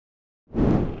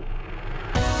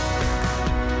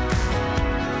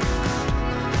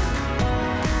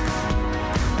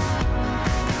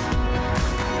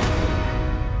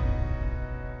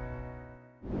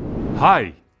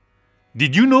Hi!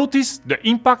 Did you notice the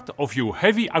impact of your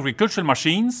heavy agricultural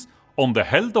machines on the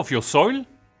health of your soil?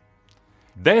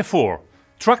 Therefore,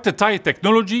 tractor tire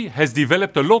technology has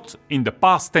developed a lot in the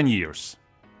past 10 years.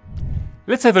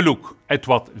 Let's have a look at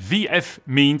what VF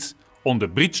means on the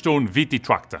Bridgestone VT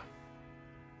tractor.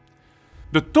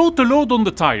 The total load on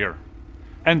the tire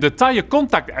and the tire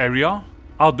contact area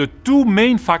are the two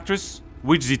main factors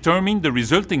which determine the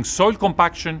resulting soil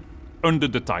compaction under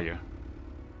the tire.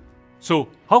 So,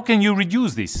 how can you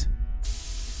reduce this?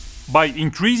 By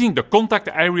increasing the contact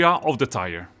area of the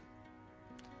tire.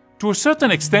 To a certain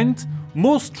extent,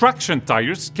 most traction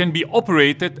tires can be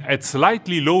operated at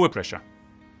slightly lower pressure.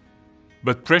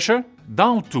 But pressure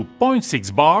down to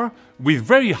 0.6 bar with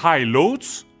very high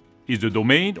loads is the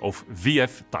domain of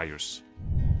VF tires.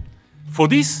 For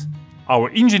this,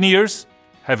 our engineers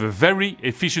have a very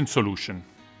efficient solution.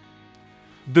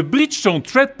 The Bridgestone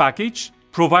tread package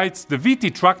provides the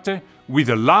VT tractor with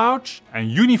a large and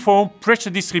uniform pressure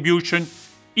distribution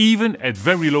even at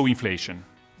very low inflation.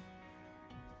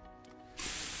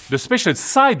 The special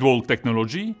sidewall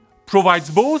technology provides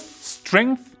both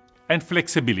strength and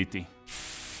flexibility.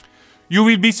 You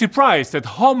will be surprised at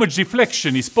how much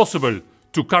deflection is possible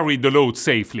to carry the load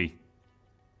safely.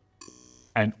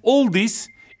 And all this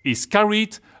is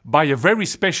carried by a very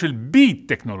special bead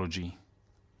technology.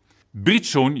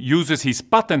 Bridgestone uses his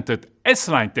patented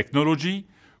S-line technology,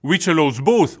 which allows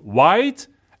both wide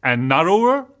and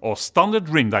narrower or standard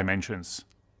rim dimensions.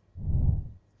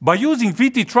 By using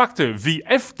VT Tractor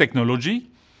VF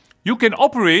technology, you can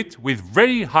operate with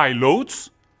very high loads,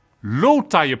 low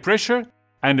tire pressure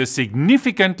and a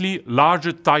significantly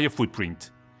larger tire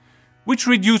footprint, which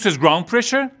reduces ground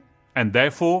pressure and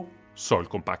therefore soil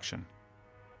compaction.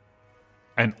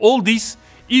 And all this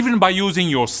even by using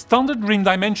your standard rim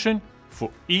dimension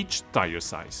for each tire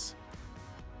size.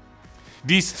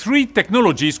 These three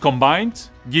technologies combined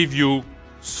give you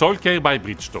Soil Care by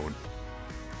Bridgestone.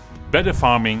 Better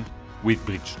farming with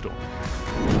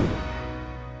Bridgestone.